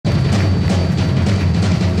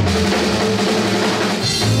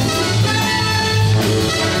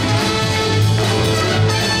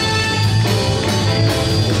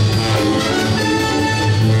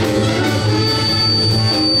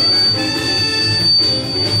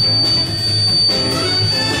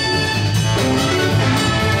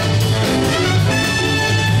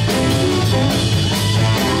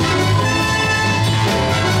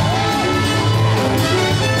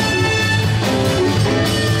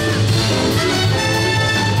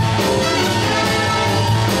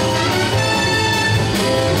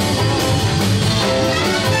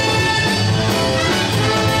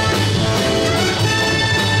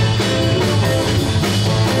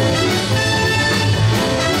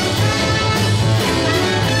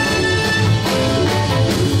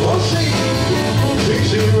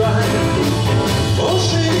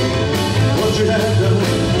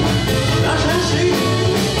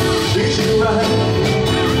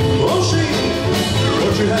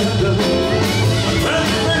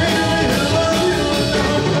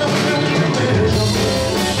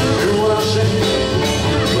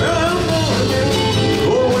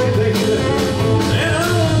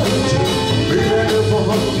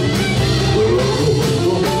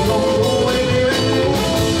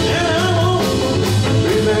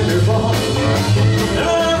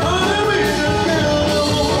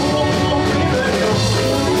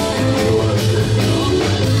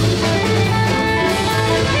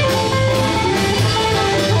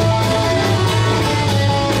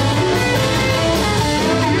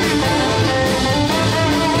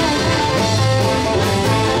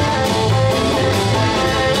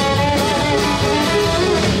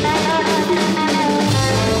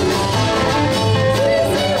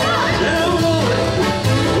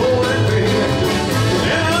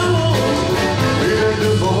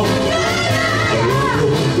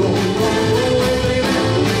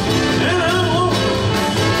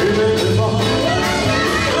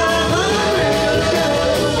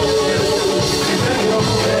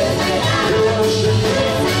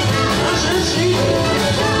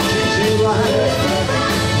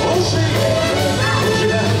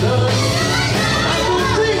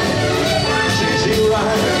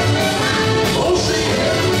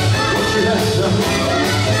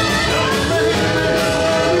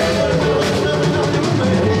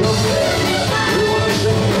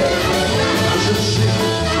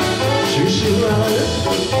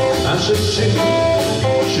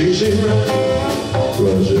she's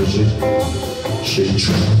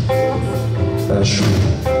right.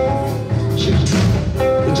 She's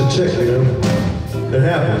it's a tick, you know. It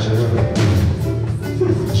happens, you know.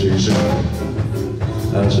 She's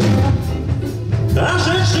I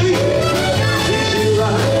said, she's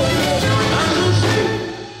right.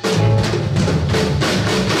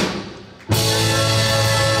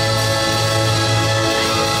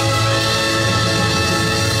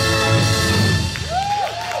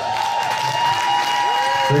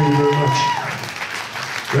 Thank you very much.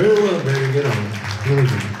 Very well, baby. Get on. Really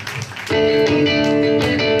good.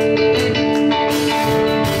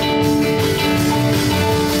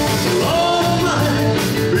 All night,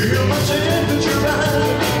 feel my temperature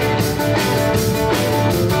rise.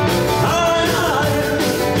 Higher,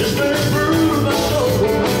 this may prove my soul.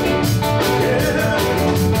 Yeah.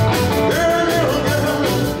 Girl,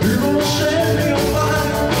 you're gonna set me on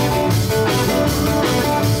fire.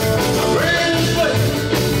 My brain is flat.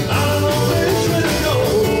 I don't know which way to go.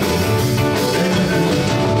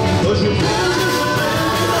 Cause your presence is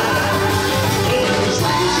like the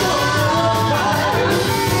sweet song of fire.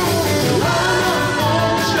 You light up on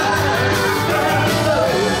the sky, burn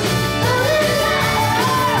love.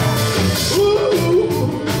 Ooh,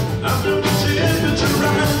 I feel the temperature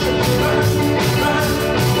rise, rise, rise,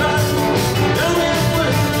 rise. Down that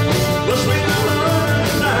way, the sweet love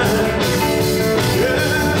tonight. Yeah.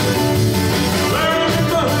 Burning,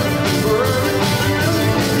 burning, burning,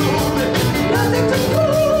 burning, nothing to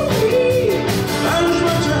prove me. I was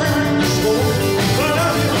my turn to smoke, but I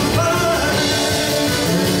feel fine.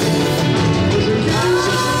 Cause your kiss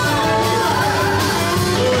is like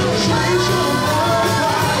the sweet song of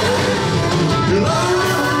fire. You light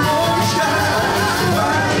up on the sky,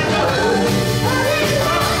 burning love.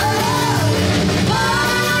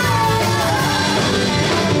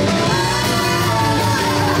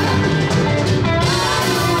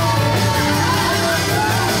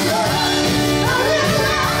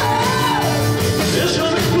 This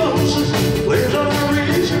one closes, flames on the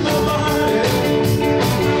reach of my body.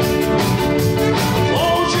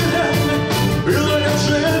 Won't you let me feel like I'm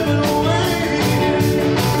slipping away?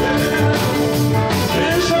 Yeah.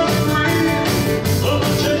 This one free of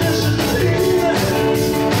the destiny.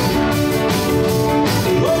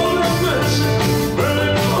 Lord have mercy,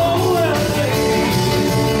 burning a hole in me.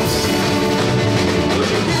 But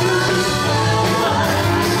your kiss is like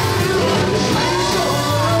the sweet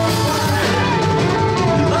song of fire.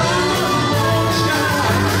 You light up on the sky,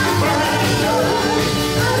 burning love,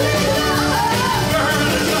 burning love,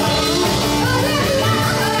 burning love,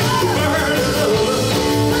 burning love,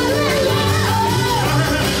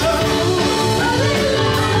 burning love.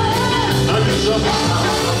 I'm just a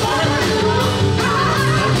burning love.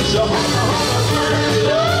 I'm just a burning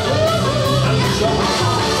love. I'm just a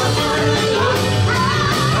burning love.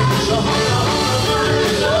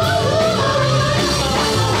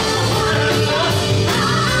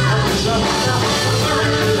 I'm just a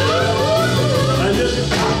burning love. I just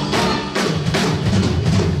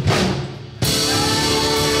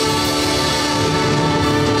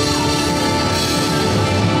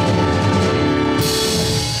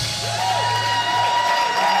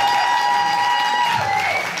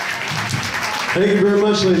Thank you very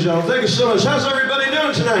much, ladies and gentlemen. Thank you so much. How's everybody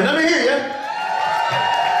doing tonight? Let me hear you.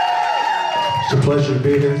 It's a pleasure to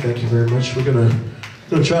be here. Thank you very much. We're gonna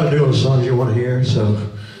try to do all the songs you want to hear, so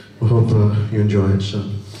we hope you enjoy it. So,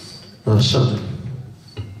 something.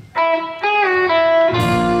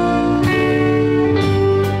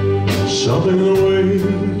 Something in the way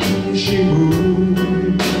she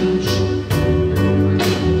moves,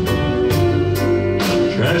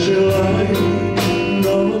 flashing light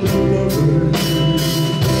on the lover.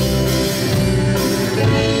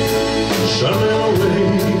 Something in the way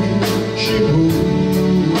she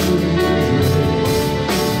moves,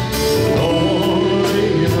 oh,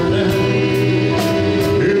 lay her down.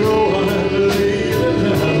 You know I believe it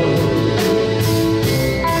now.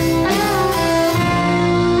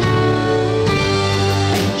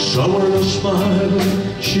 Somewhere in a smile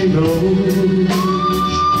she knows.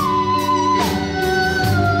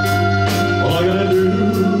 All I gotta do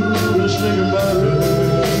is think about her.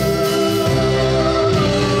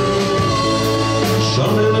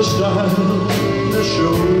 Something in the style that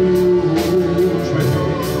shows me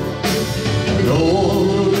I don't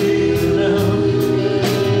wanna leave it now.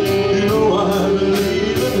 You know I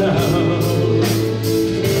believe it now.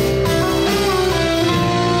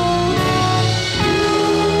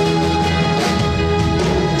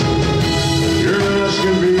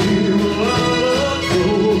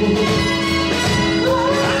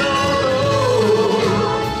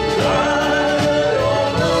 I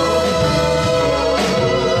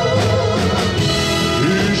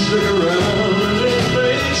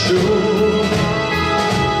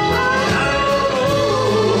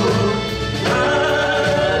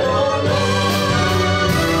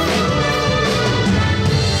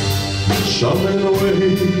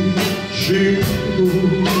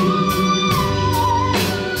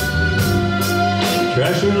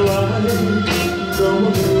Passion like no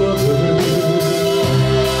other.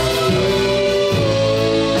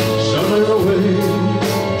 Summer away,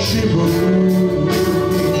 she moves.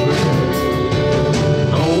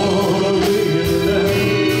 I wanna leave it now.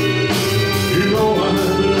 You know I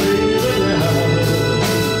believe it now.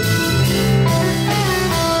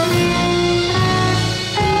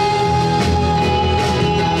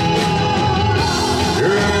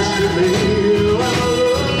 You're asking me what I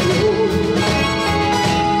love you.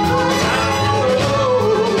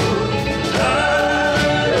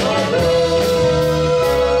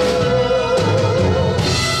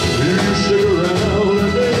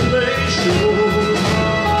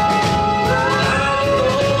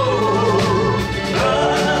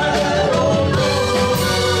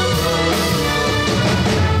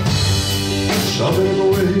 Something the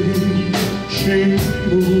way she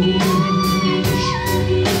moves,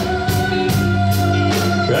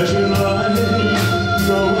 passion like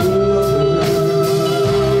no other.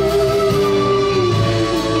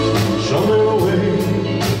 Something the way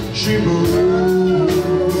she moves,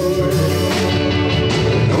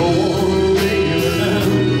 no one leave it now.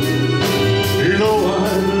 You know I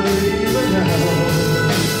believe it now.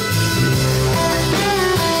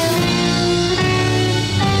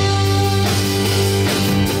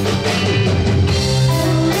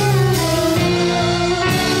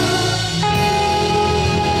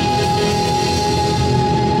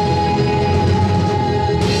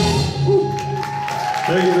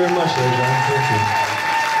 Thank you very much, ladies and gentlemen.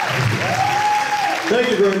 Thank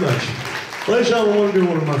you very much. Ladies and gentlemen, I want to do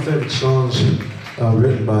one of my favorite songs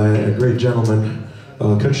written by a great gentleman,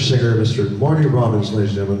 country singer, Mr. Marty Robbins, ladies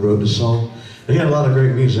and gentlemen, wrote this song. And he had a lot of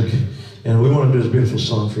great music, and we want to do this beautiful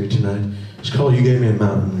song for you tonight. It's called You Gave Me a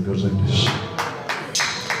Mountain, and it goes like this.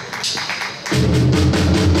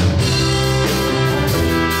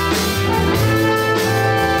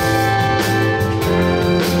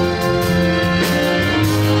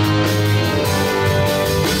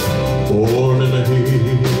 Born in the heat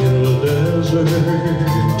of the desert,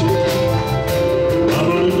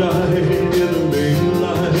 Mama died in the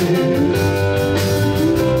moonlight.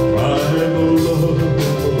 Primal love of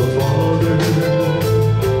the Father,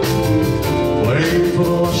 playing for the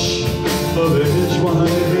loss of his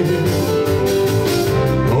wife.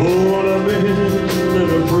 Oh, what I've been in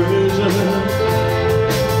a prison,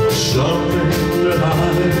 something that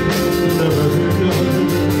I've never done.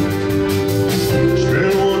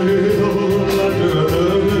 Still one hill after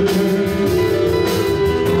another,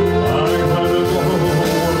 I kind of gone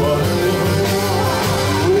one by one.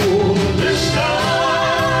 Oh, this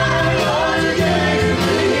time, Lord, you gave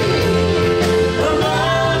me a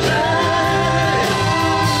mountain.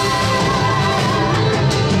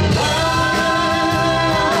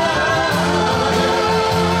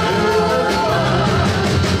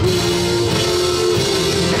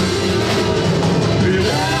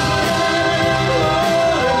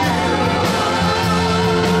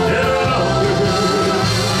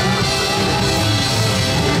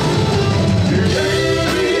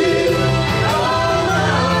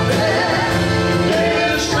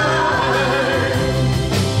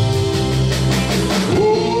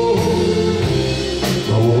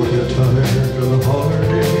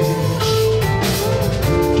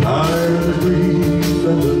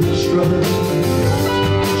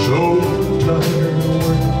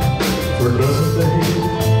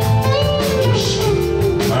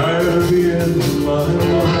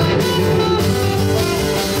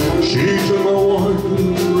 She took my one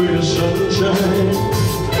ray of sunshine.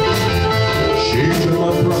 She took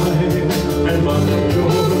my pride and my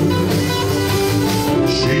joy.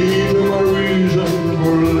 She took my reason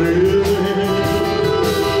for living.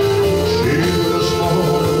 She took a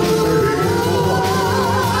small baby boy.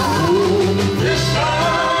 Oh,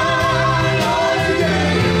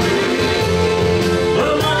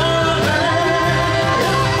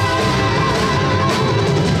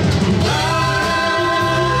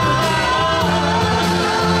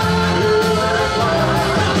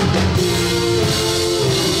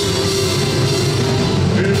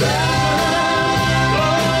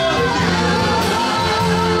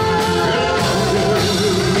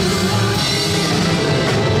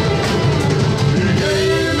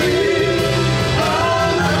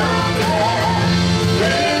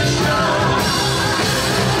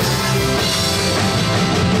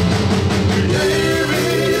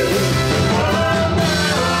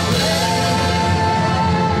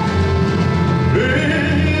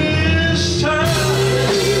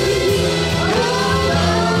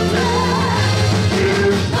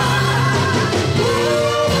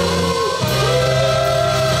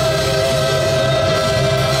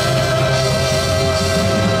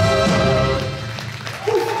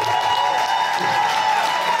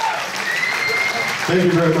 Thank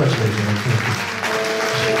you very much, ladies and gentlemen.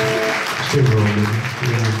 Stay rolling.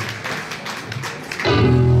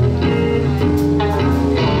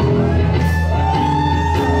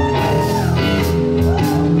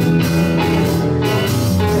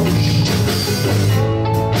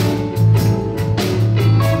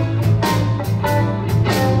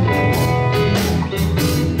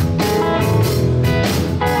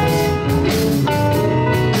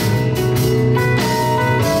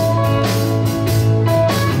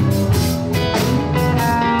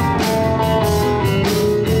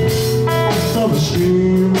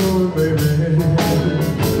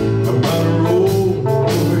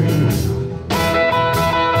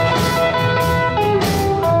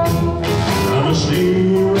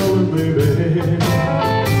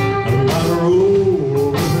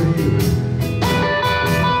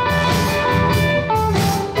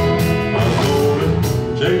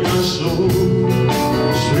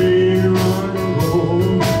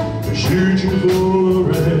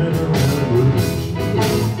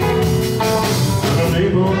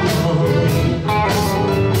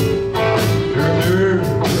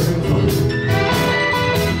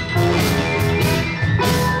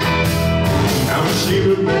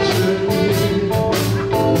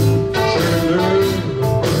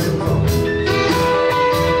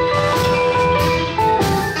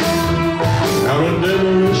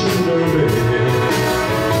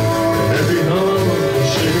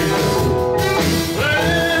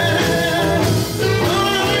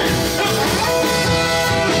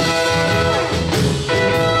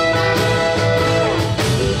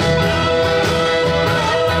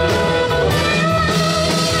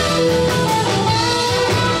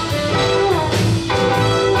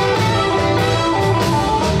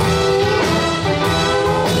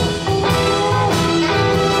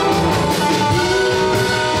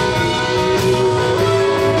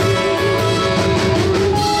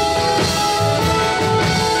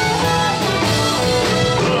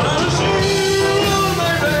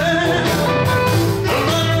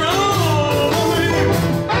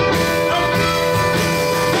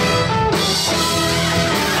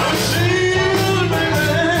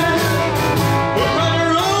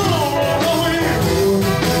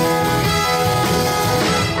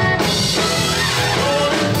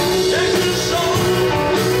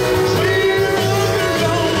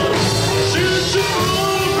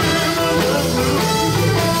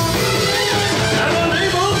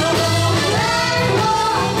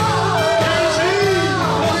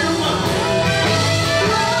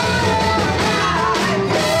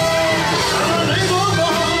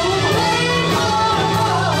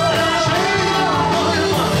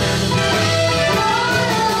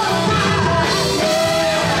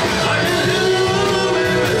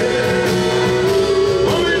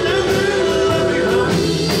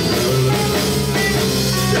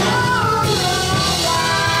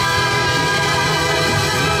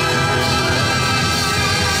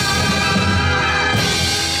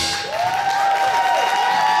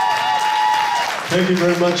 Thank you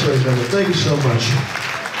very much, ladies and gentlemen. Thank you so much.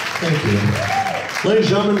 Thank you.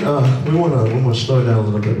 Ladies and gentlemen, we want to slow down a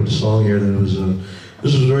little bit with a song here that was,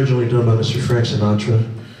 this was originally done by Mr. Frank Sinatra,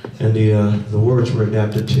 and the words were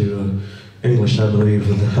adapted to English, I believe,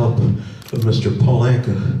 with the help of Mr. Paul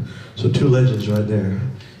Anka. So two legends right there.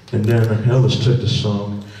 And then Elvis took the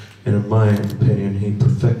song, and in my opinion, he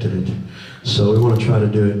perfected it. So we want to try to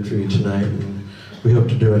do it for you tonight, and we hope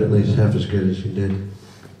to do it at least half as good as he did.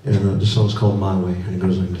 And the song's called My Way, and it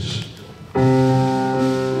goes like this.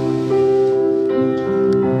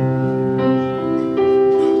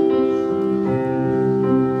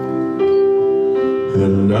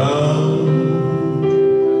 And now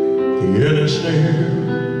the end is near,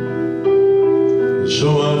 and so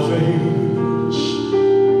I face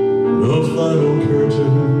the final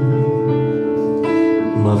curtain.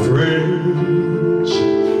 My friends,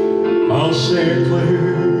 I'll say it clear,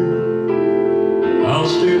 I'll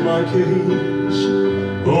state my case,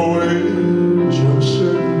 always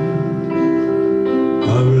uncertain.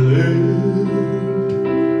 I've lived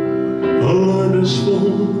a life that's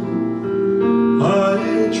full, I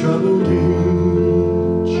traveled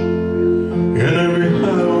each and every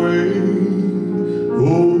highway,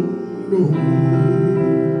 oh no,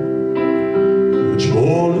 much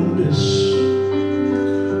more than this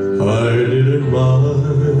I did in my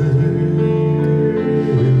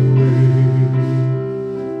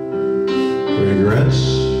regrets.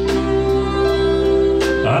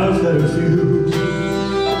 I've had a few,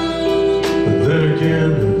 but then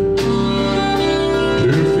again,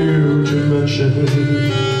 too few to mention.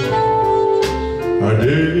 I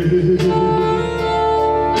did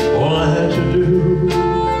all I had to do,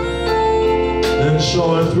 and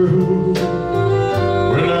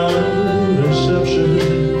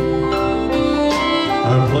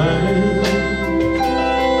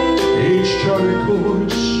charted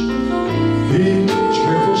course, each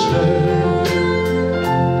careful step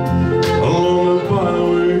along the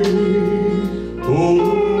byway. Oh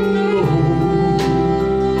Lord,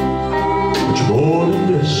 much more than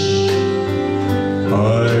this I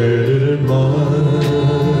didn't mind.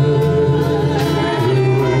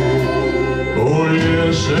 Oh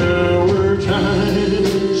yes, there were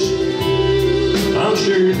times, I'm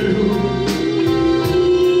sure you do,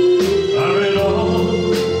 I read all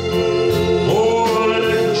more than I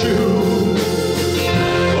can chew.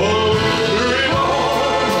 Oh, through it all,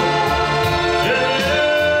 in the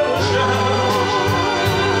yellow skies,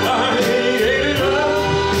 I ate it up,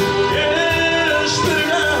 yeah, spit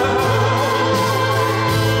it out.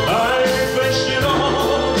 I faced it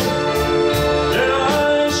all, and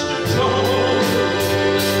I stood tall,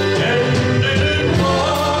 and didn't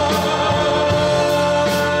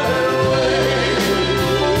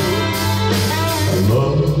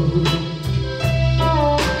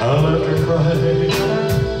I left her crying,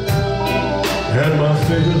 had my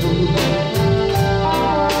fill,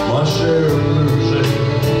 my share of losing,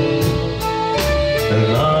 and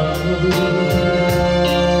now,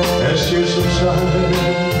 as tears subside,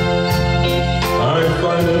 I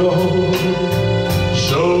find it all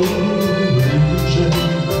so amusing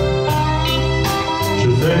to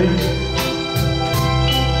think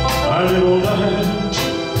I did all that,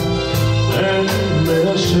 and may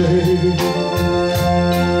I say,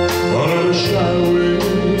 on a shy way.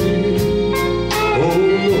 Oh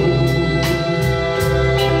Lord,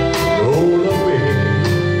 oh love me,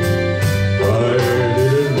 I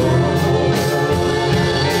didn't mind.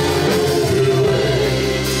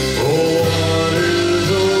 Oh, what is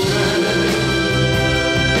a man?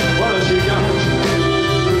 What has he got?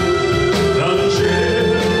 Nothing still,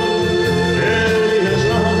 and he has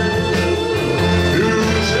nothing. You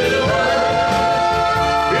say the word,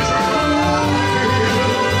 he's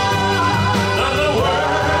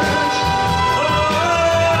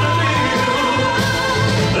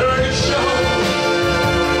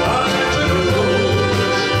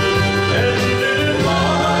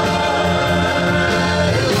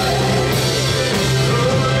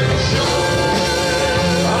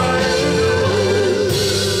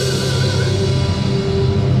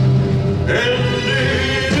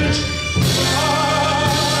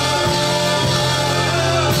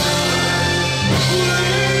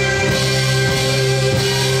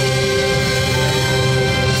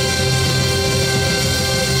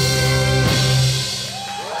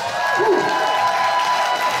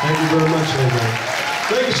Thank you very much, everybody.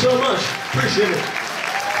 Thank you so much. Appreciate it.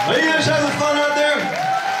 Are you guys having fun out there?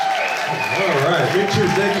 All right, me too.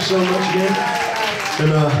 Thank you so much again.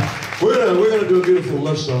 And we're gonna do a beautiful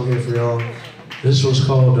love song here for y'all. This one's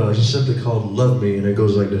called just simply called "Love Me," and it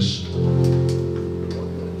goes like this.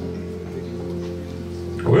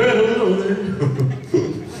 Well,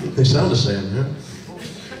 they sound the same, huh?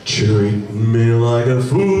 Treat me like a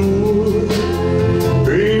fool,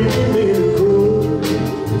 treat me cruel.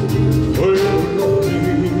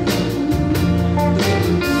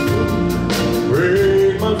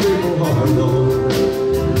 Break my faithful heart, Lord.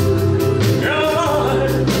 And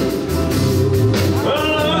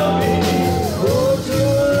love me, oh, to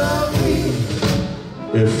love me.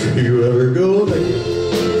 If you ever go there,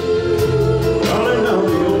 darling, I'll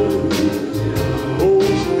be old, oh,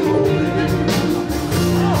 so lonely.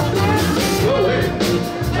 Go away,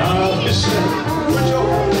 I'll be sad, put your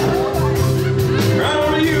crown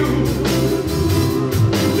to you,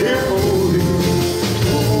 dear holy.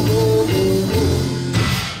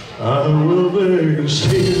 I will beg and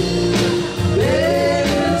steal,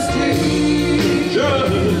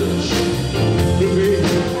 just to be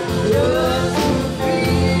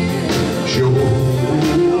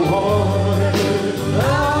Show-Alhoa.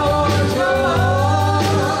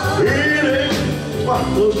 Feeling quite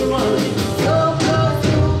close to mine.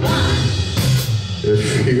 If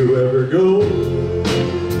you ever go,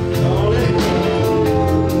 darling,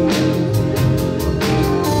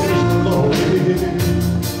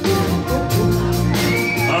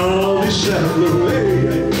 I'll be sad away.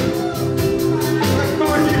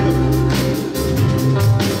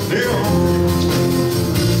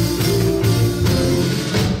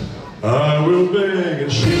 I will beg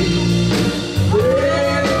and see,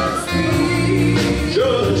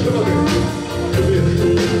 just come here,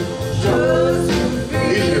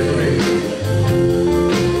 easier for me.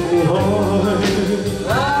 Oh,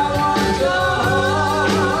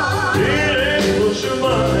 it ain't close to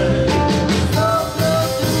mine.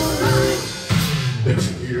 If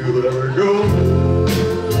you ever go,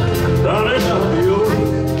 darling, I'll be old,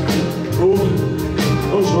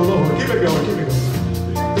 oh, so long. Keep it going, keep it going.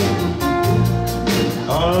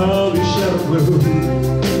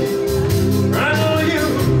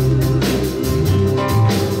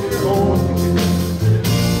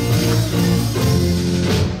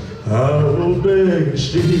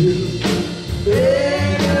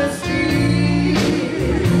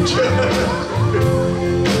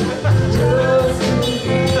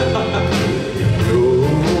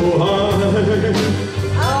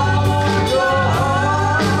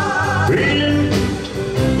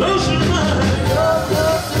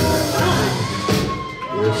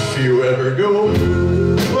 let her go.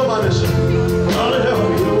 What about this? I'll let her go.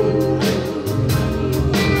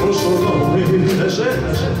 Oh, so long, baby. That's it,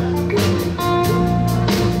 that's it.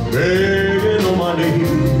 Begging on my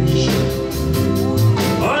knees.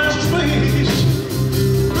 I ask you, please,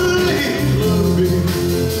 please love me.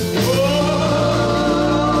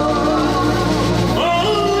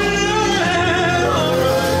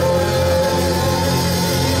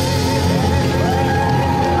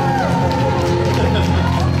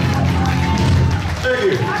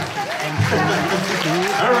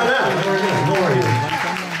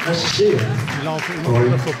 Nice to see you. How are you?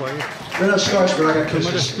 Right out Scarsburg, I got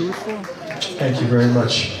kisses. Thank you very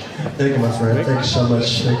much. Thank you, my friend. Thank you so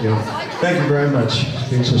much. Thank you. Thank you very much.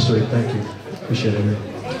 Being so sweet. Thank you. Appreciate it.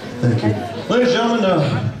 Thank you. Ladies and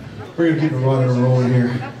gentlemen, we're going to keep it rocking and rolling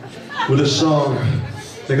here with a song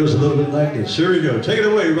that goes a little bit like this. Here we go. Take it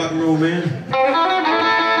away, rock and roll man.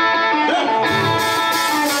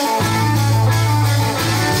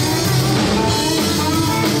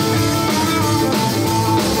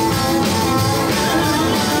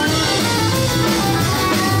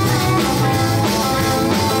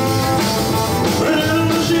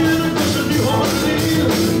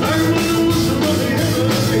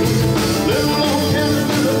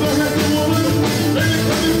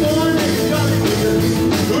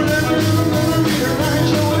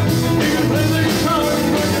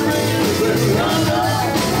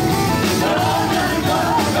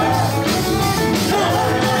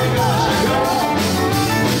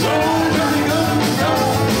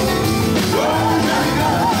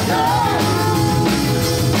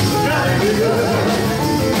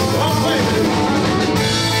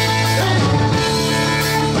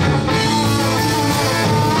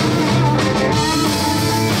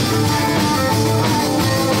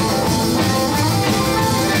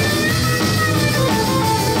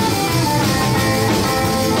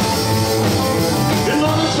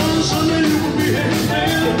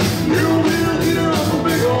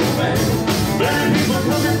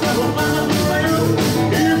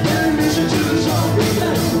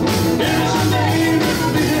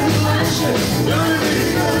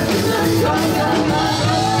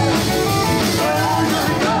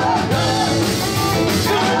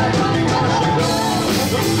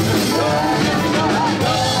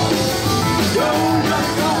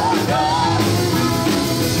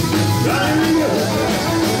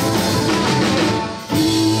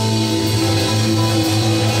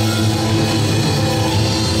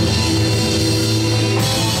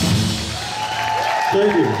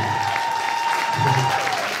 Thank you.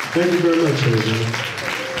 Thank you very much, everybody.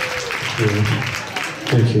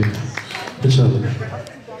 Thank you. It's on.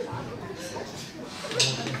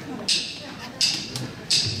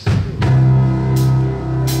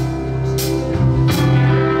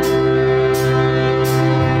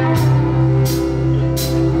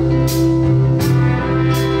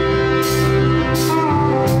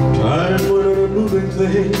 Time went on a moving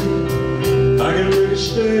thing. I can make it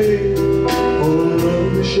stay. All the love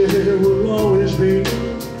we share will always be.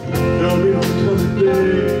 There'll be no coming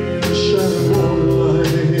day to shine on the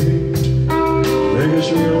light. Make us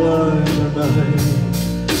realize at night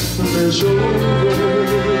when it's over.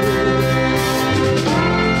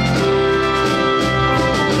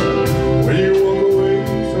 When you walk away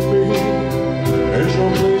from me, there's no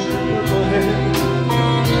place to put my hand.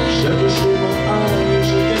 Except to see my eyes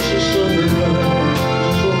against the sunrise.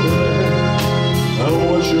 I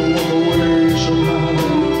watch you walk away somehow.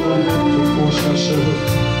 I have to force myself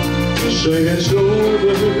to say it's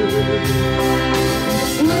over.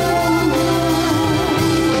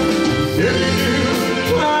 If you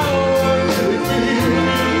knew how I really feel,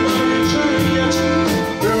 I can say yes.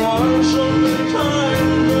 There are so many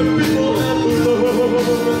times that people have to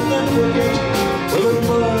love and then forget. But in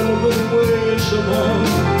my little way somehow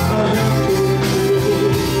I have to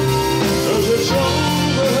feel. 'Cause it's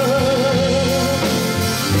over.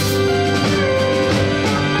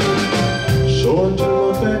 So I turn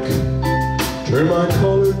my back, turn my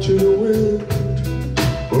collar to the wind,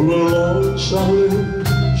 move along in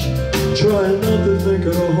silence, try not to think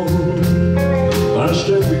at all. I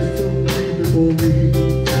stand before me,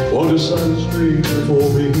 walk the silent street before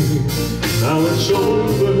me. Now it's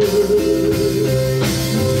over.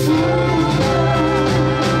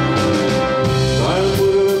 I'm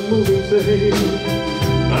with a moving thing.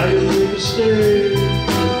 I can make a stay.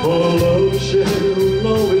 For love share will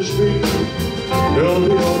always be. There'll be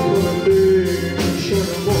no coming day to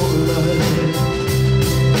shine more light.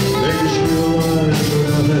 Make us realize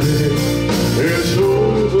tonight it's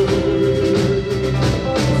over.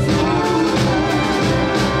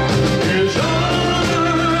 It's over.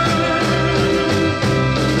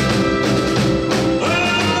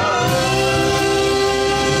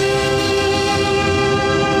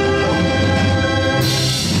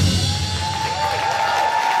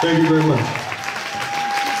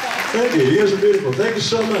 Thank you. You guys are beautiful. Thank you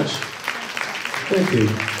so much. Thank you.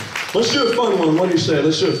 Let's do a fun one. What do you say?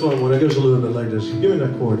 Let's do a fun one. It goes a little bit like this. Give me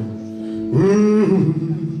that chord.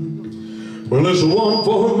 Well, it's one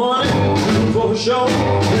for money, two for show.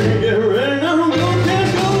 When you get ready now, we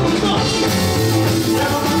can't go to the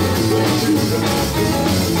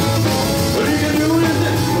what you can do is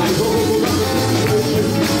that.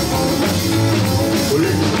 Well, you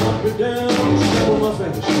can knock me down, step on my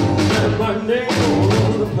face, and my name all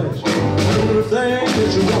over the place. Do the thing that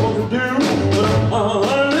you want to do, but I'll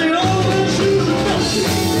lay all the shoes about you.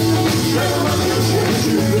 Step on my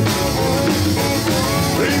shoes.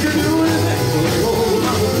 Well, you can do anything, all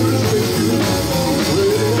over the place.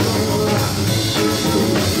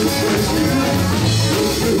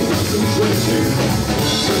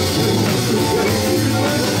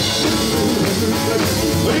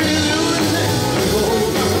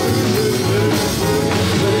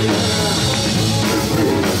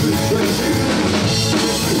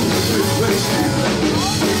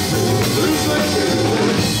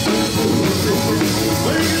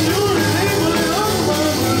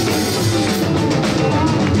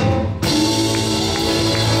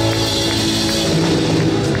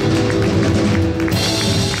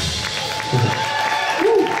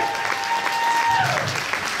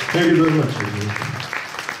 Thank you very much.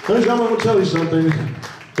 Ladies and gentlemen, I'm going to tell you something.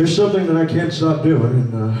 There's something that I can't stop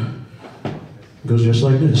doing, and it goes just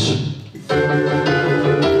like this.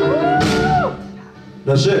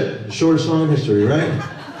 That's it. The shortest song in history, right?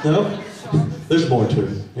 No? There's more to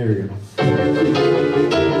it. Here we go.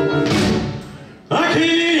 I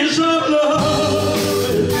can't stop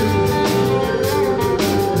loving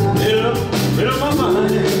you. Made up my mind.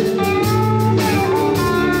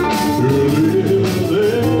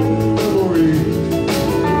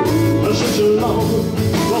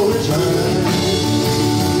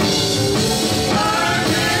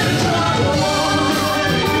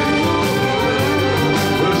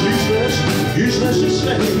 Useless to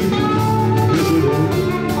say, is it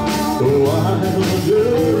so I'll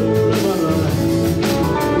live my life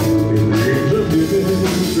in dreams of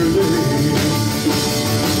yesterday.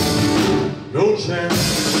 No chance,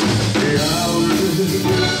 the hours,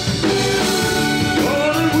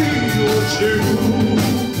 all that we were two.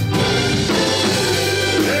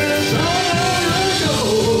 It's all I know.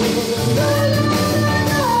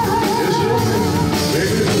 It's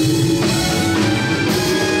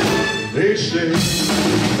they say the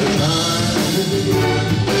time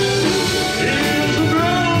is a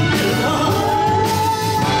broken heart.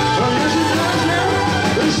 So yes, it does now.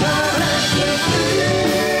 The sad is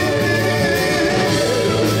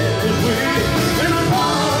weak in a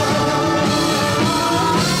heart.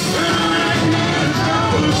 And I can't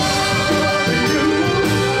stop loving you.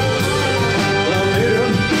 But I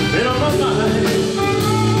made up my mind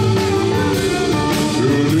to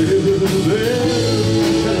live there.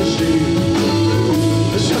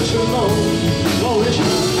 Such a long time.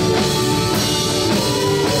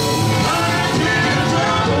 I can't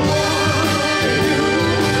stop wanting you.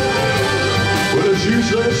 Well, it's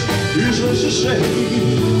useless to say.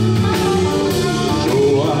 So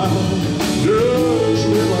I'll just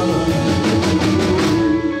live my life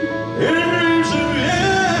in dreams of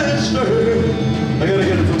yesterday. I gotta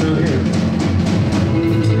get it from down here.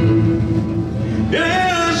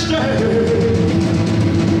 Yesterday.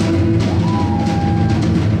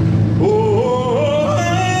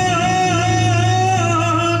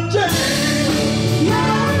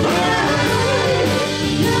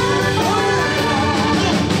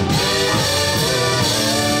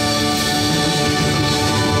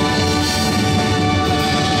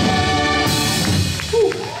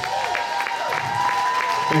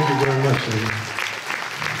 Thank you very much, Amy.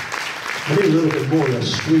 I need a little bit more of that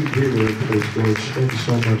sweet reverb, please, George. Thank you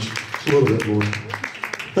so much. Just a little bit more.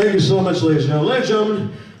 Thank you so much, ladies and gentlemen. Ladies and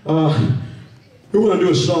gentlemen, we want to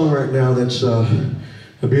do a song right now that's a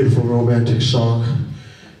beautiful romantic song.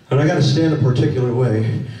 And I got to stand a particular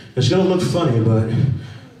way. It's going to look funny, but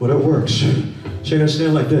it works. So you're going to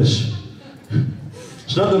stand like this.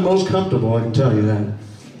 It's not the most comfortable, I can tell you that.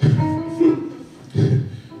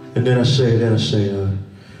 And then I say,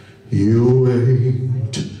 you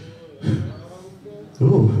ain't.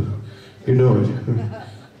 Oh, you know it.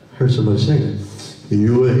 Heard somebody sing it.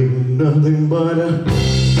 You ain't nothing but a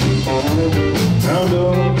hound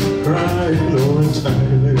dog crying all the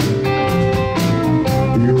time.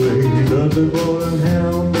 You ain't nothing but a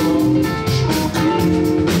hound dog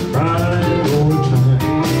crying all the time.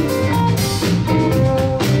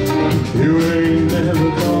 You ain't never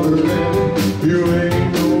caught a rabbit. You ain't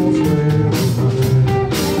no friend of mine.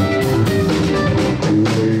 You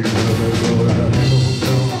ain't never but a hound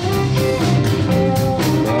dog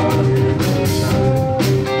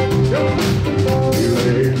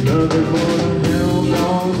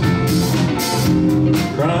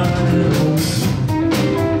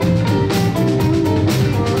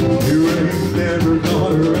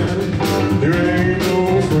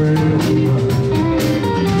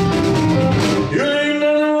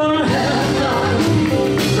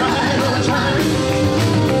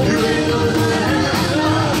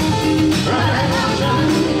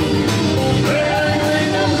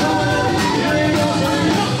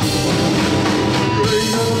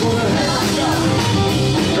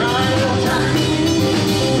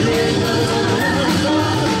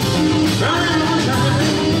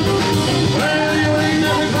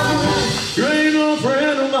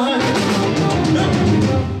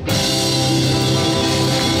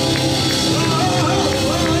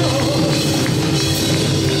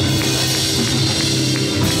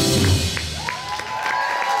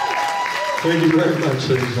Thank you very much,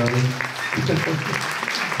 ladies and gentlemen.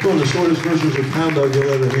 One of the shortest versions of Hound Dog you'll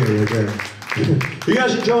ever hear right there. You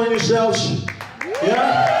guys enjoying yourselves?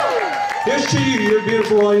 Yeah? Here's to you, your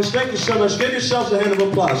beautiful audience. Thank you so much. Give yourselves a hand of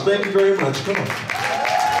applause. Thank you very much. Come on.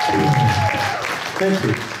 Thank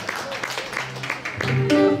you.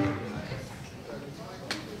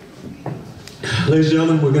 Ladies and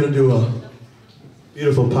gentlemen, we're going to do a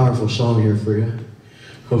beautiful, powerful song here for you.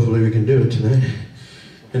 Hopefully we can do it tonight.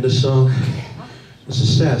 And this song, it's a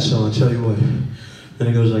sad song, I'll tell you what. And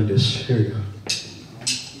it goes like this. Here we go.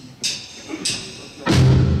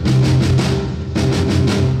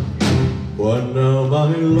 What now,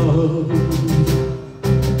 my love?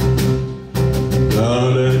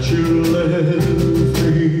 Now that you left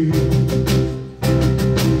me,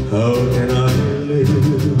 how can I live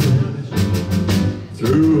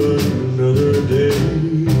through another day?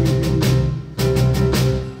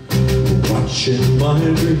 Watching my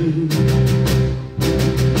dream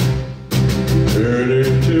turn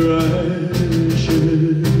into ashes,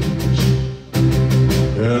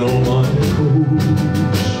 and all my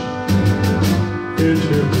hopes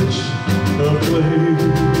into bits of clay.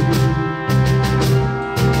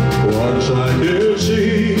 Once I could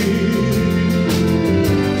see,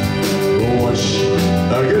 once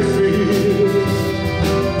I could feel,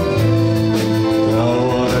 now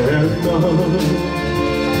I am gone.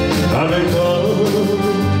 I become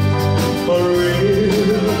for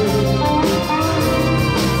real.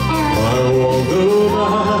 I walk the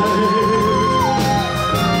night,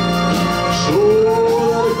 so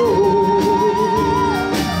let it go.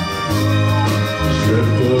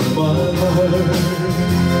 Stripped of my heart,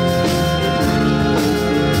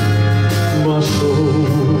 my soul.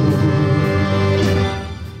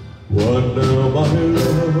 What now, my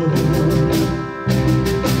love?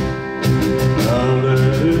 Now that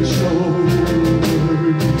it's over,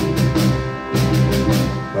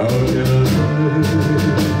 how can I live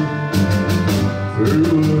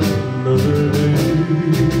through another day?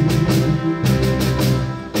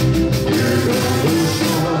 Here comes the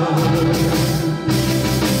sun,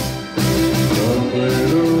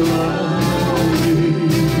 tumbling around me,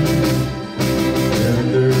 and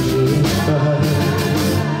there's a sky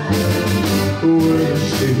where the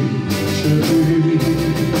sea should be.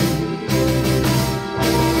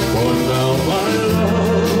 What now, my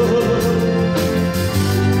love?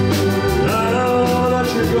 Now that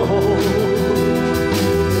you're gone,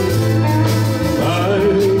 I'll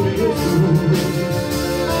be a fool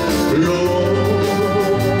to go on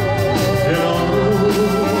and on.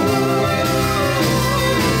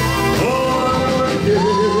 Oh, I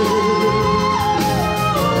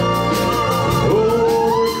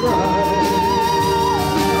would cry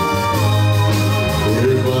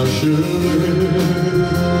if I should live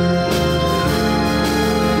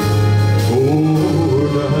or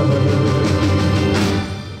die.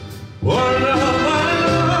 What now, my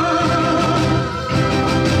love?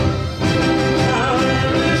 How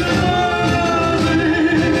is it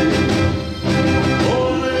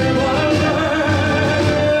only my last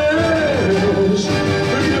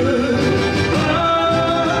goodbye?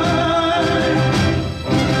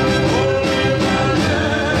 Only my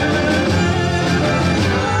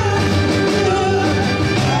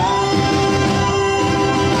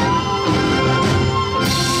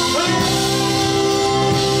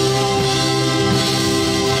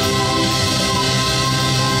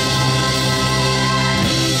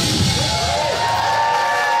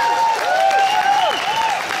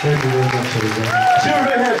Thank you very much, everybody. Let's give a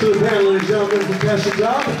big hand to the band, ladies and gentlemen, fantastic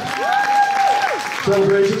job.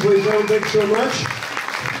 Celebration, please, gentlemen, thank you so much.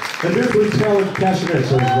 And beautifully talented Passionettes,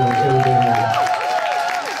 ladies and gentlemen.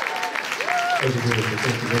 That was beautiful,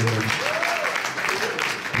 thank you very much.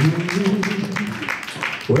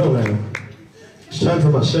 Well now, it's time for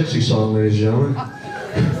my sexy song, ladies and gentlemen.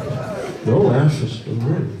 Don't laugh, it's for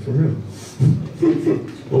real.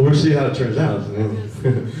 Well, we'll see how it turns out.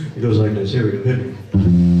 It goes like this. Here we go. Hit me.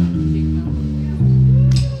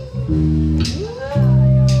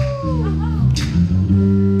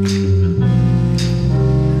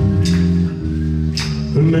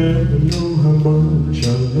 I never know how much I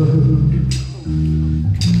love you.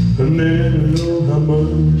 I never know how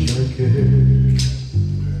much I care.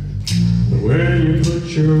 When you put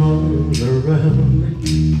your arms around me,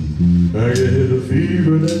 I get a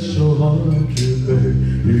fever that's so hard to bear.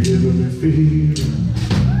 You're giving me fever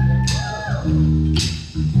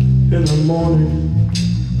in the morning,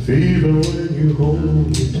 fever when you hold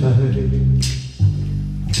me tight.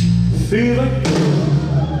 Fever,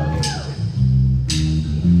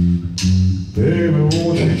 baby,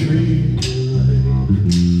 won't you treat me right?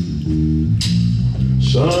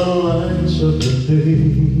 sun lights up the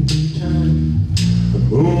daytime, the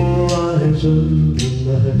moon lights up the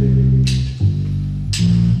night.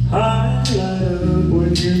 I light up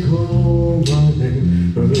when you call my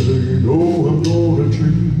name, you know I'm gonna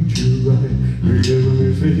treat you right. You give me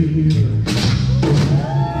fever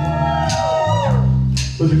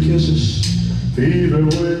with your kisses, fever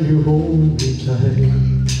when you hold me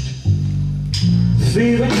tight.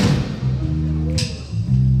 Fever,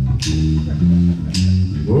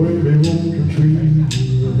 baby, won't you treat me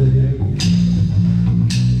right?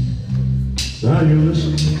 Now you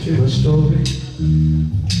listen to my story,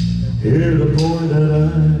 hear the point that I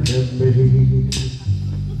have made.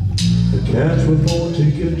 The cats were born to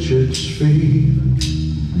get its fever,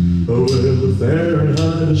 but with the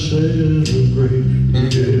Fahrenheit to celebrate, you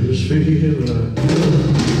give us fever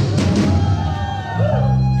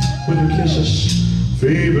with your kisses,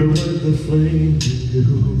 fever with the flame in you.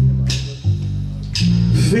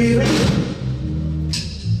 Fever,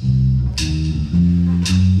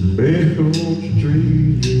 baby, won't you treat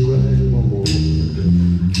me right one more?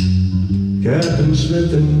 Captain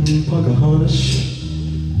Smith and Pocahontas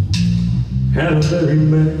had a very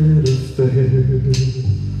mad affair.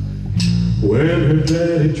 When her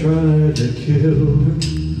daddy tried to kill her,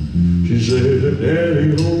 she said,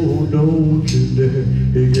 Daddy, oh, don't you dare,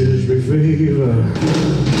 he gives me fever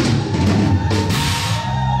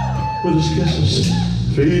with his kisses,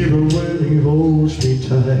 fever when he holds me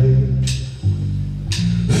tight.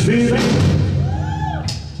 Fever,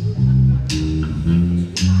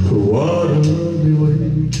 what a lovely way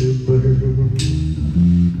to burn.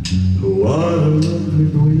 What a lovely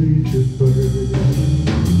way to burn.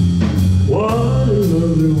 What a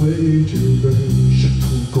lovely way to burn.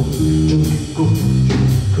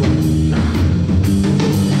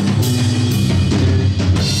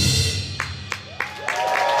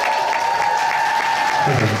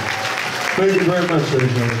 Thank you very much, ladies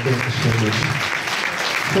and gentlemen. Thank you so much.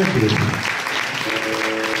 Thank you.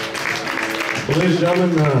 Well, ladies and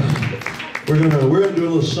gentlemen, we're gonna do a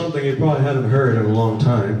little something you probably haven't heard in a long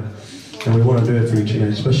time, and we want to do it for you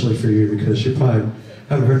tonight, especially for you, because you probably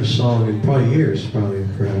haven't heard a song in probably years,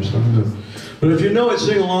 perhaps. I don't know. But if you know it,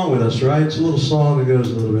 sing along with us, right? It's a little song that goes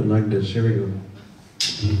a little bit like this. Here we go.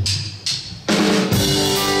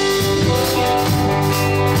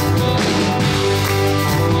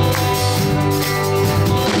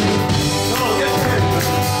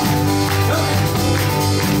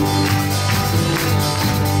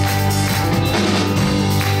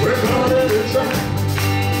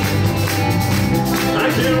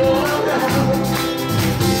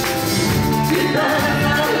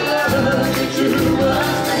 To us,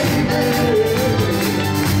 baby.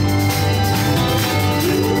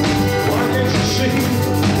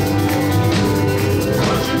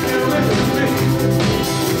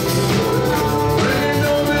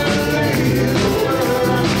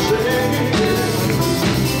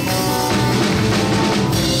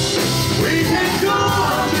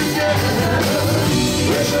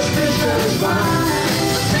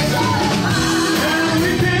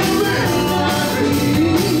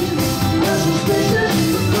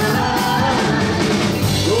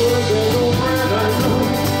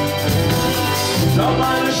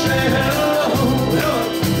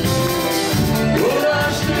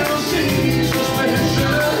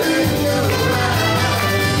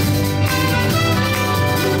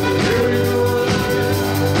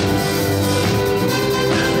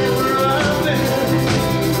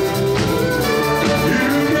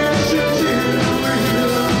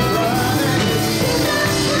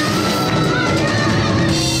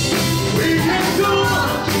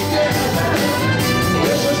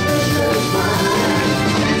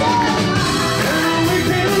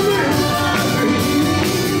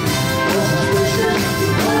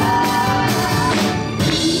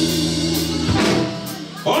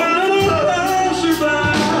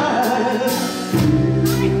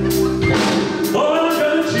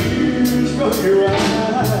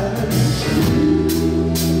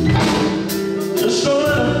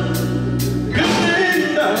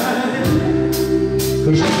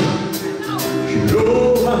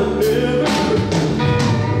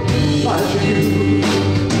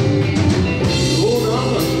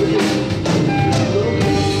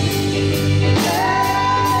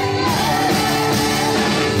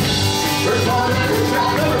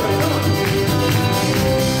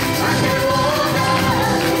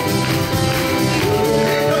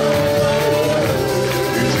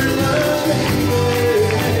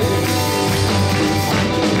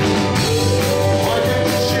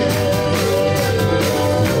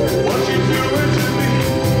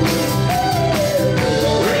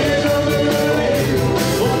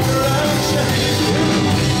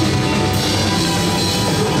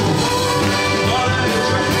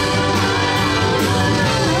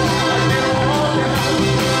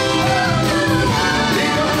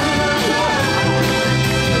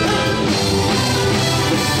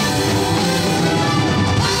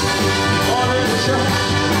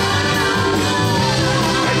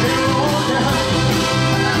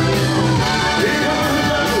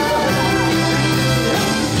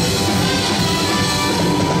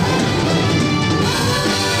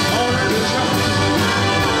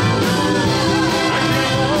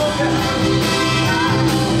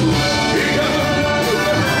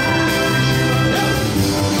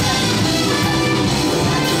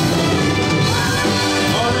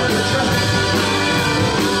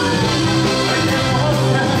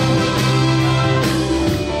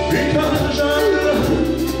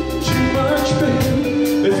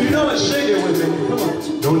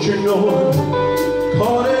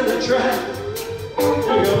 the track. Here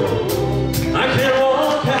we go. I can't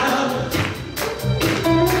walk out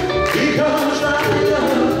because I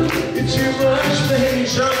love you too much, baby.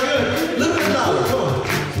 Sound good? A little bit louder, come on.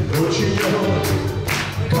 Don't you know,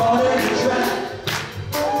 caught in the trap.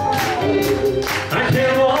 I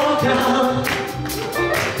can't walk out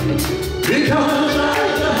because I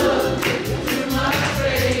love you too much,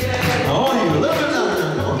 baby. I want you a little bit louder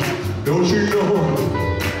now, come on. Don't you know,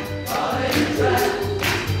 caught in the trap.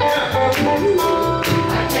 Yeah.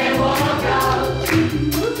 I can't walk out because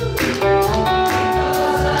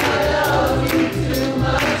I love you too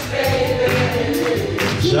much, baby.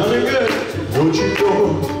 Sounding good. Don't you know,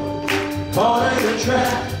 caught in the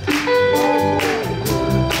trap.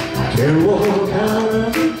 Can't walk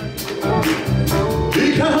out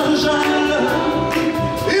because I love you.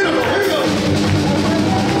 Here we go, here we go.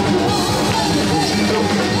 Don't you know,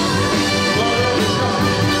 caught in the trap.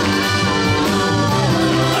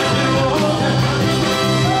 I can't walk out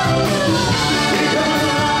because I love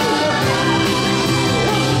you.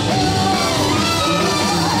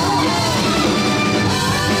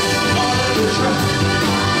 Caught in the trap.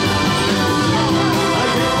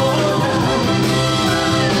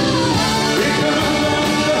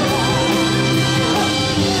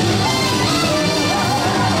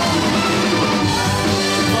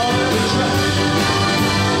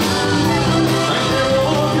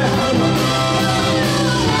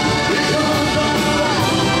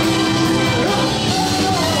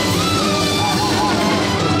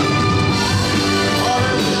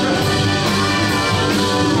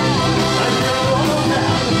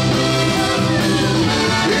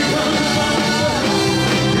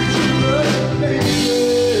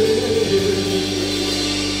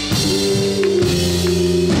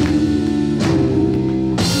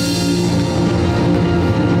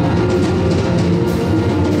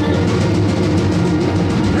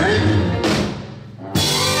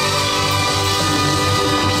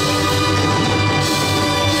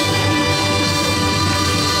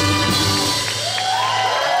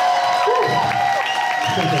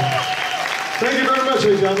 Thank you very much,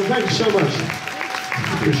 ladies and gentlemen. Thank you so much.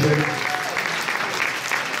 Appreciate it.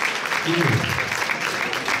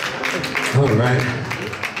 All right.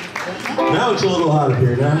 Now it's a little hot up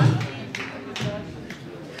here now.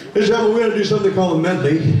 Ladies and gentlemen, we're going to do something called a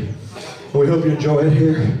medley. And we hope you enjoy it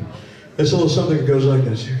here. It's a little something that goes like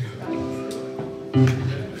this. Here you go.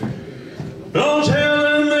 Don't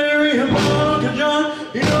tell him Mary and Mark and John.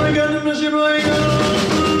 You know you got to miss him like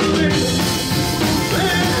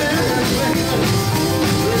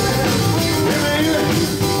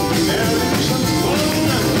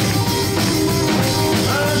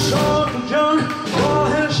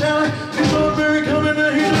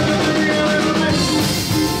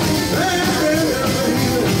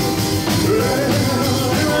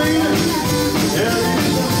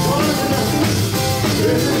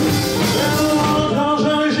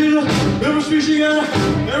she got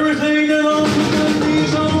everything that all the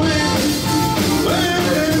these on me.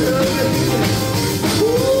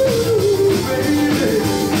 Ooh, baby,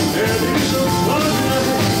 and it's so fun tonight.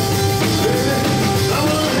 Baby, I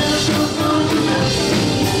wanna have some fun tonight.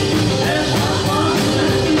 Have some fun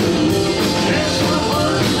tonight. Have some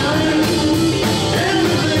fun tonight.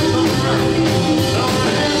 Everything's alright. I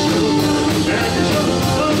wanna have some fun. Have some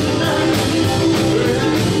fun tonight.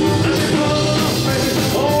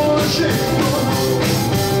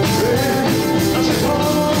 Baby, I said, come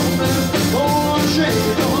on, baby. Oh, shit.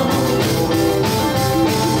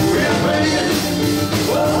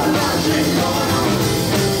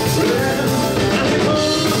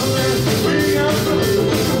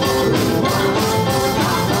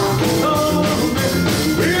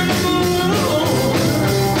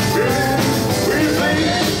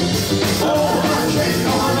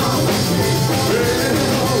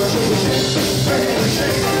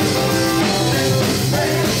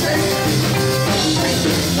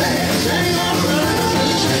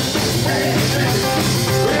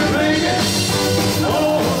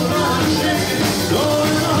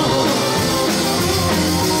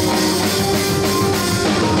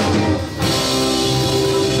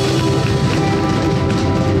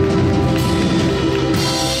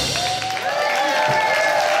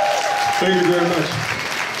 Thank you very much.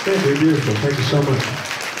 Thank you, beautiful. Thank you so much.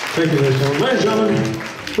 Thank you, ladies and gentlemen. Ladies and gentlemen,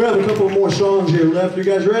 we have a couple more songs here left. You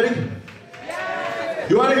guys ready? Yeah.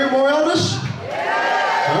 You want to hear more Elvis?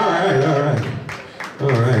 Yeah.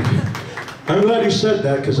 All right. I'm glad you said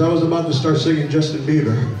that because I was about to start singing Justin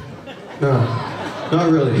Bieber. No,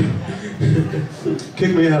 not really.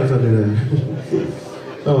 Kick me out if I do that.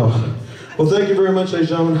 Oh, well, thank you very much,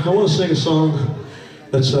 ladies and gentlemen. I want to sing a song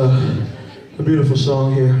that's a beautiful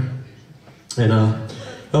song here. And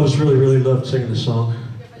Elvis really loved singing this song,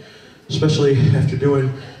 especially after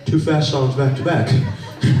doing 2 fast songs back to back.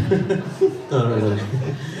 Not really.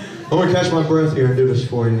 I want to catch my breath here and do this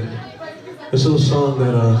for you. This little song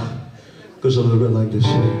that goes a little bit like this.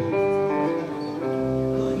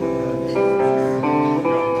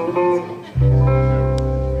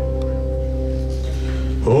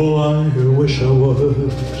 Oh, I wish I was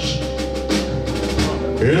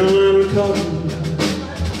in a little cotton.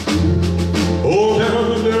 Oh,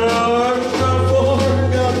 down there I'm not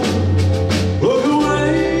forgotten. Look away,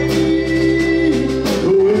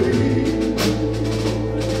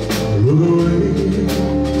 look away,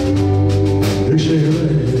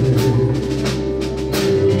 Dixieland.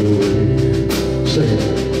 Look away, sing it.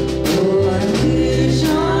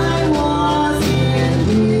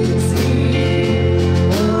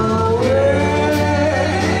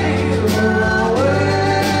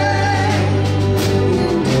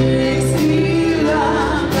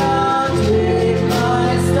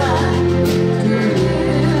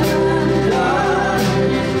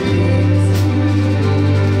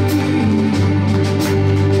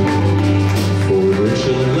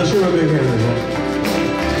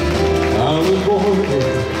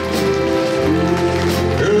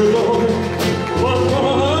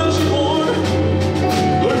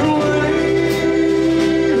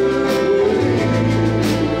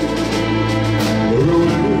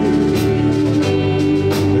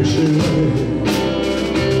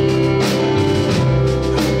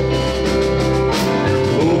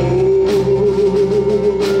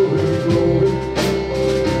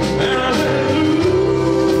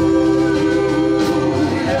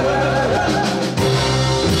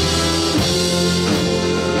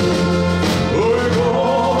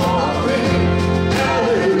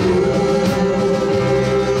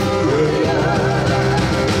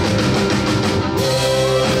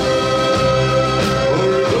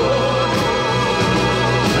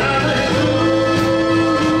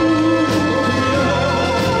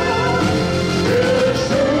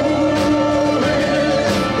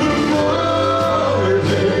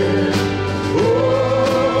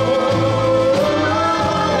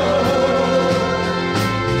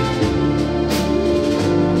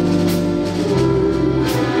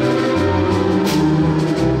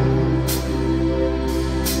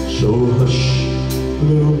 So hush,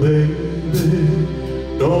 little baby,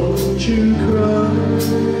 don't you cry.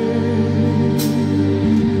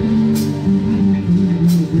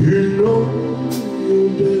 You know your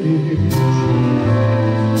daddy's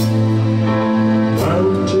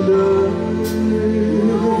bound to die.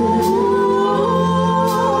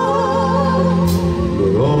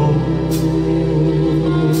 But all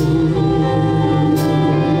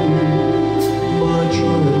my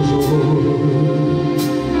trials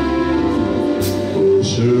will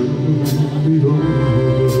soon be over.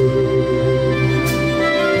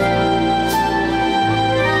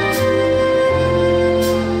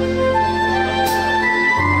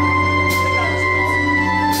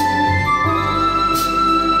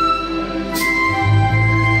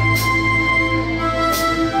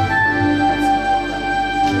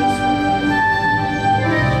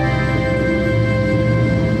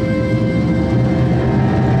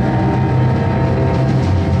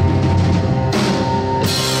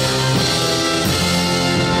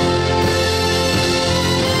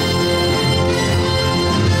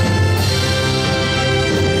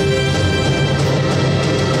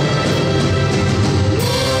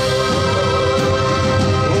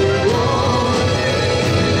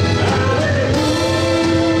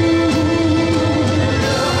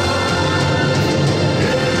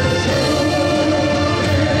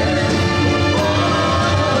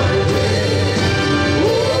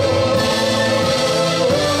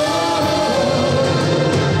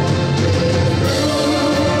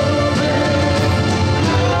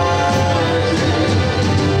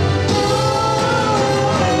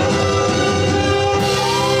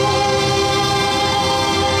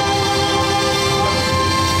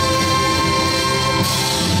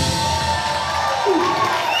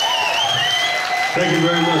 Thank you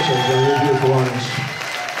very much, you're beautiful audience.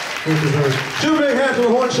 Thank you very much. 2 big hands for the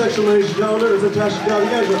horn section, ladies and gentlemen. Did a fantastic job. You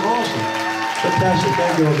guys are awesome. Fantastic.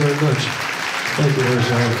 Thank you all very much. Thank you very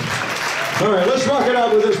much. All right, let's rock it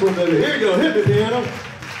out with this one, baby. Here you go. Hit the piano.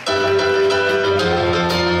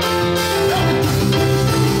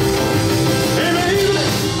 Hey, baby,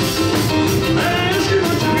 I ask you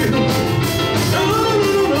what you do. No,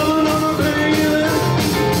 baby,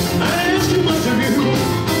 I ask you what you do.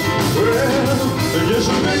 Well, just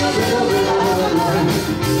a big up for the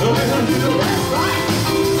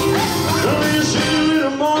Don't you see a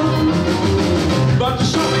little more?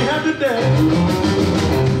 night to day.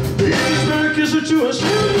 Each man kiss it to us.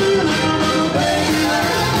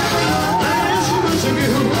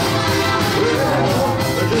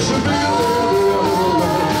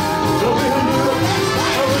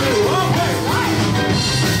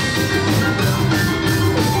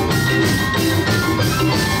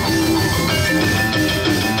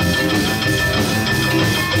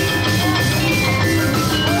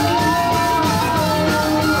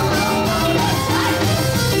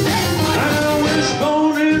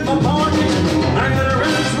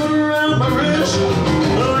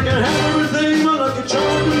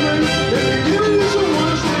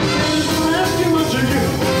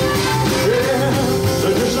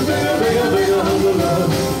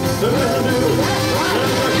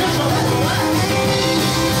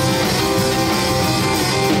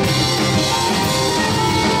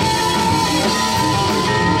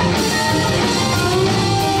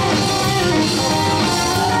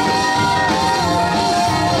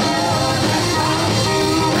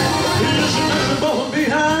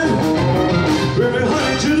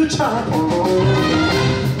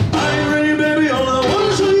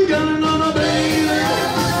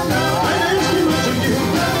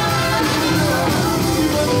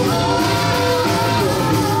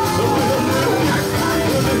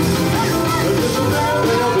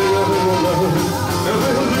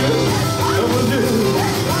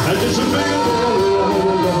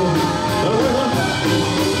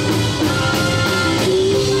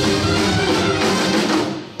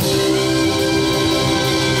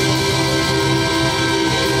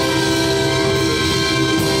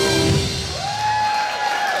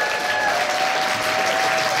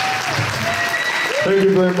 Thank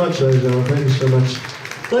you very much, ladies and gentlemen. Thank you so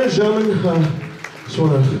much. Ladies and gentlemen, just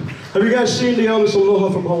want to... Have you guys seen the Elvis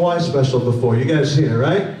Aloha from Hawaii special before? You guys seen it,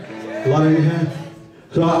 right? A lot of you have?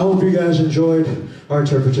 So I hope you guys enjoyed our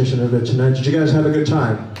interpretation of it tonight. Did you guys have a good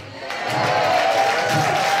time?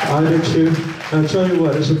 I did too. And I'll tell you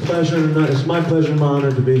what, it's a pleasure, it's my pleasure and my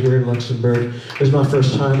honor to be here in Luxembourg. It's my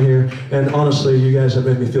first time here, and honestly, you guys have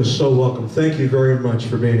made me feel so welcome. Thank you very much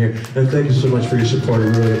for being here, and thank you so much for your support. I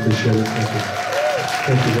really appreciate it. Thank you.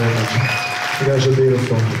 Thank you very much. You guys are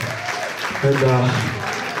beautiful. And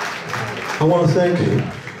I want to thank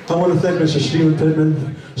Mr. Stephen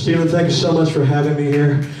Pittman. Stephen, thank you so much for having me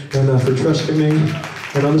here and for trusting me.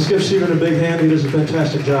 And let's give Stephen a big hand. He does a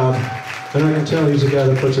fantastic job. And I can tell he's a guy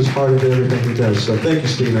that puts his heart into everything he does. So thank you,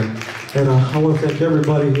 Stephen. And I want to thank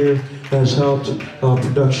everybody here that has helped,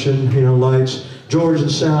 production, lights, George and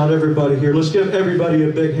sound, everybody here. Let's give everybody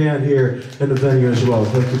a big hand here in the venue as well.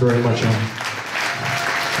 Thank you very much.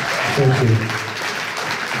 Thank you.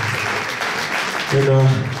 And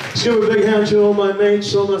let's give a big hand to all my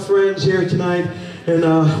mates, all my friends here tonight. And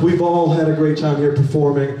we've all had a great time here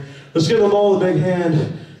performing. Let's give them all a big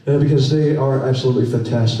hand because they are absolutely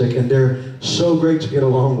fantastic and they're so great to get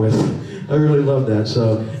along with. I really love that.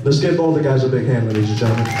 So let's give all the guys a big hand, ladies and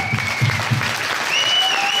gentlemen.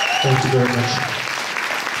 Thank you very much.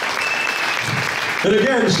 And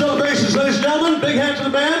again, celebrations, ladies and gentlemen. Big hand to the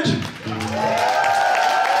band.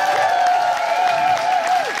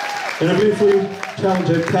 And a beautifully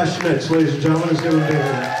talented Passionettes, ladies and gentlemen. Let's give them a big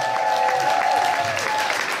hand.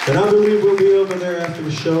 And I believe we'll be over there after the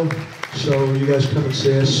show, so you guys come and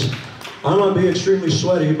see us. I'm going to be extremely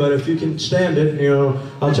sweaty, but if you can stand it,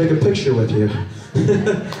 I'll take a picture with you.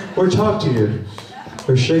 Or talk to you.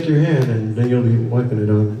 Or shake your hand, and then you'll be wiping it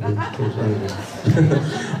on.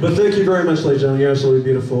 But thank you very much, ladies and gentlemen. You're absolutely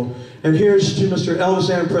beautiful. And here's to Mr. Elvis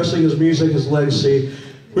Aaron Presley, his music, his legacy.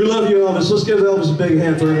 We love you, Elvis. Let's give Elvis a big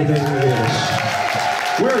hand for everything he gave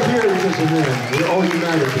us. We're here because of him. We're all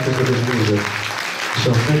united because of his music.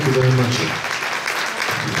 So thank you very much.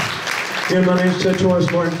 Again, my name is Torres.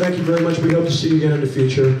 Martin, thank you very much. We hope to see you again in the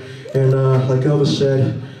future. And like Elvis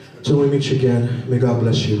said, until we meet you again, may God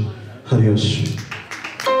bless you. Adios.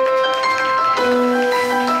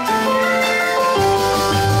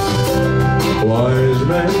 Wise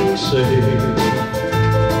men say,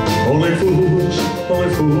 only fools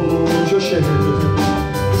are shamed.